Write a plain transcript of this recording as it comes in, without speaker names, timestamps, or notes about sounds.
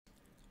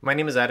My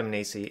name is Adam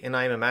Nacy, and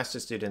I am a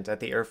master's student at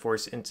the Air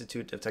Force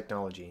Institute of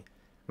Technology.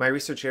 My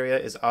research area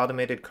is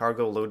automated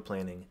cargo load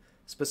planning,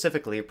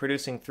 specifically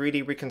producing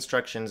 3D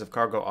reconstructions of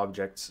cargo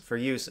objects for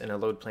use in a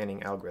load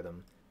planning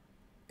algorithm.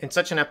 In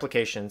such an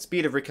application,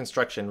 speed of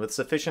reconstruction with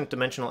sufficient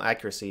dimensional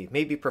accuracy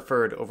may be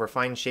preferred over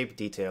fine shape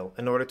detail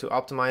in order to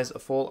optimize a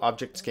full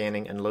object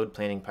scanning and load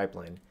planning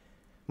pipeline.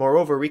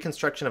 Moreover,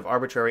 reconstruction of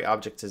arbitrary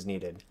objects is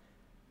needed.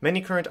 Many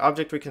current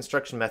object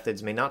reconstruction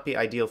methods may not be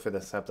ideal for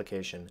this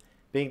application,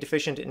 being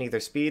deficient in either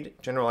speed,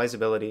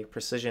 generalizability,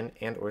 precision,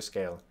 and/or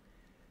scale.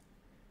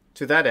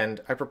 To that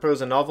end, I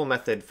propose a novel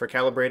method for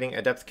calibrating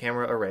a depth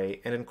camera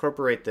array and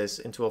incorporate this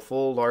into a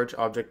full large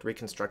object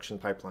reconstruction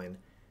pipeline.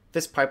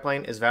 This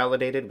pipeline is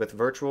validated with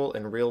virtual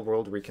and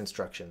real-world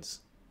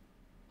reconstructions.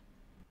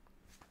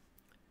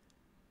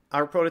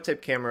 Our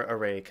prototype camera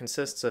array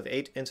consists of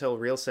 8 Intel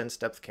RealSense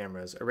depth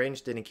cameras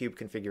arranged in a cube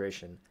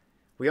configuration.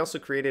 We also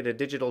created a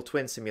digital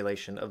twin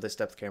simulation of this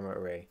depth camera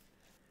array.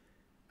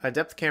 A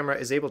depth camera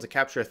is able to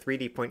capture a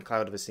 3D point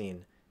cloud of a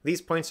scene.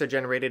 These points are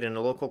generated in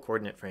a local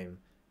coordinate frame.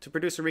 To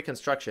produce a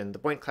reconstruction, the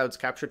point clouds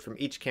captured from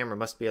each camera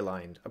must be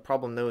aligned, a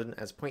problem known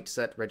as point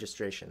set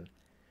registration.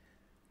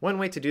 One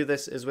way to do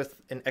this is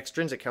with an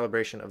extrinsic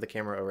calibration of the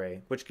camera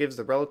array, which gives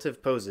the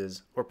relative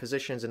poses, or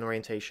positions and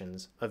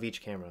orientations, of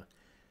each camera.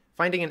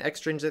 Finding an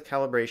extrinsic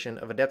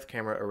calibration of a depth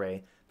camera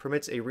array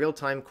permits a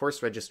real-time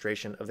coarse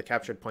registration of the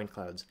captured point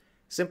clouds,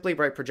 simply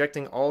by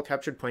projecting all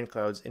captured point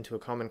clouds into a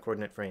common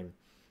coordinate frame.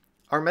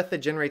 Our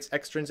method generates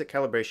extrinsic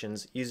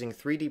calibrations using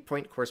 3D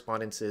point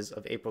correspondences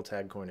of April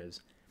tag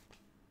corners.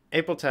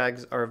 April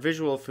tags are a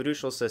visual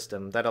fiducial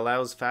system that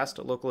allows fast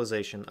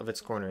localization of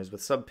its corners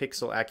with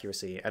sub-pixel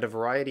accuracy at a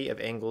variety of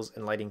angles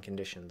and lighting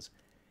conditions.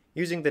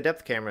 Using the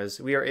depth cameras,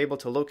 we are able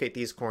to locate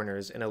these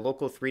corners in a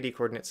local 3D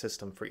coordinate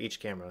system for each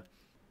camera.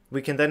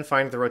 We can then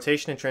find the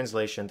rotation and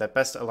translation that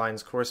best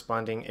aligns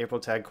corresponding April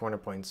tag corner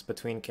points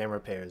between camera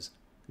pairs.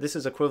 This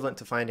is equivalent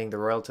to finding the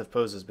relative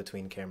poses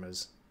between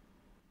cameras.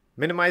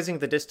 Minimizing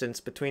the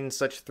distance between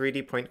such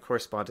 3D point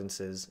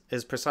correspondences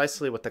is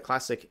precisely what the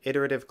classic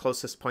Iterative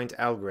Closest Point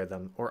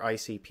algorithm, or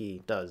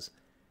ICP, does.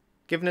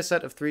 Given a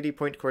set of 3D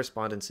point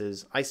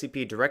correspondences,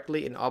 ICP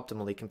directly and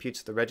optimally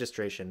computes the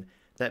registration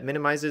that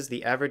minimizes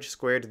the average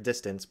squared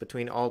distance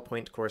between all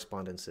point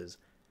correspondences.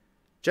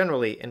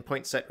 Generally, in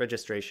point set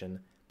registration,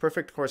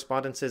 perfect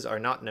correspondences are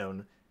not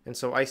known, and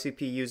so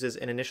ICP uses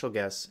an initial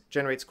guess,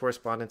 generates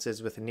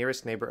correspondences with a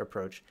nearest neighbor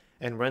approach,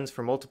 and runs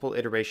for multiple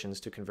iterations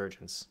to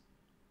convergence.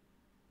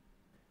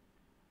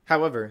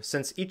 However,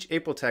 since each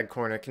April tag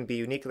corner can be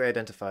uniquely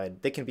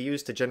identified, they can be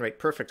used to generate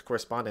perfect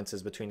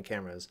correspondences between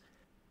cameras.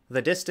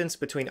 The distance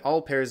between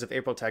all pairs of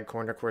April tag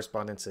corner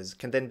correspondences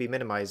can then be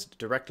minimized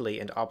directly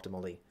and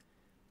optimally.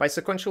 By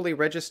sequentially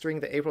registering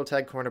the April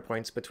tag corner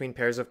points between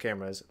pairs of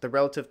cameras, the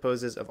relative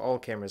poses of all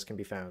cameras can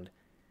be found.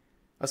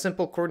 A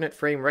simple coordinate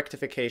frame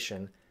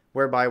rectification,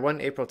 whereby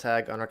one April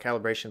tag on our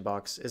calibration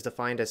box is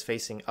defined as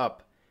facing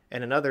up,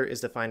 and another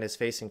is defined as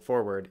facing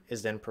forward,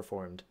 is then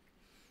performed.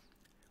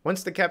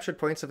 Once the captured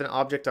points of an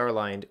object are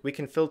aligned, we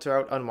can filter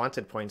out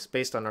unwanted points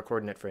based on our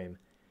coordinate frame.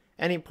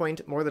 Any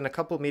point more than a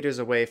couple meters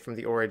away from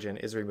the origin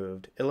is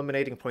removed,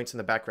 eliminating points in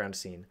the background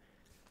scene.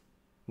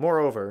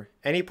 Moreover,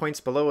 any points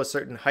below a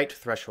certain height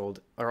threshold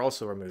are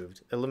also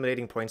removed,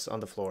 eliminating points on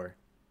the floor.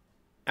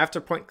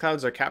 After point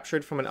clouds are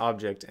captured from an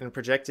object and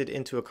projected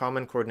into a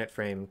common coordinate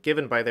frame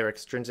given by their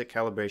extrinsic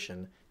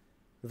calibration,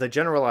 the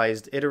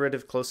Generalized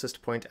Iterative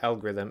Closest Point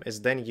algorithm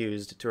is then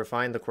used to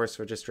refine the coarse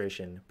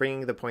registration,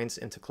 bringing the points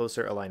into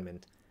closer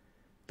alignment.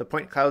 The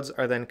point clouds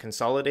are then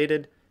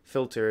consolidated,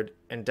 filtered,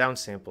 and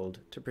downsampled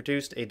to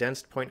produce a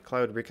dense point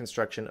cloud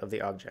reconstruction of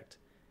the object.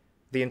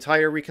 The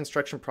entire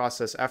reconstruction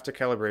process after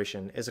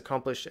calibration is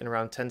accomplished in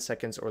around 10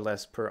 seconds or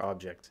less per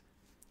object.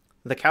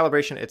 The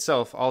calibration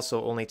itself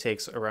also only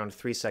takes around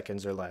 3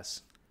 seconds or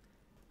less.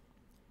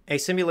 A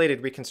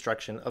simulated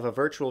reconstruction of a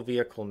virtual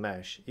vehicle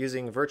mesh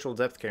using virtual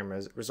depth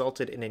cameras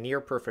resulted in a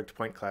near-perfect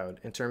point cloud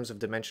in terms of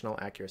dimensional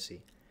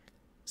accuracy.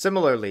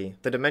 Similarly,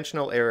 the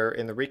dimensional error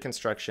in the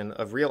reconstruction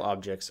of real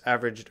objects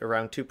averaged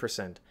around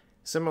 2%,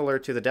 similar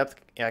to the depth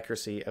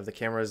accuracy of the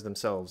cameras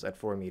themselves at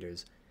 4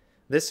 meters.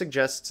 This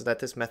suggests that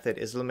this method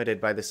is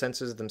limited by the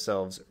sensors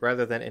themselves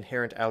rather than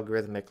inherent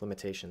algorithmic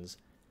limitations.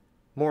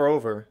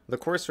 Moreover, the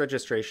coarse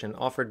registration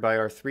offered by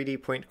our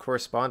 3D point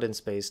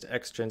correspondence-based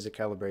extrinsic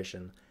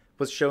calibration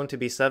was shown to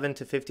be 7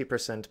 to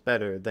 50%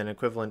 better than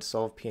equivalent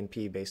solve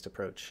PNP-based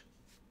approach.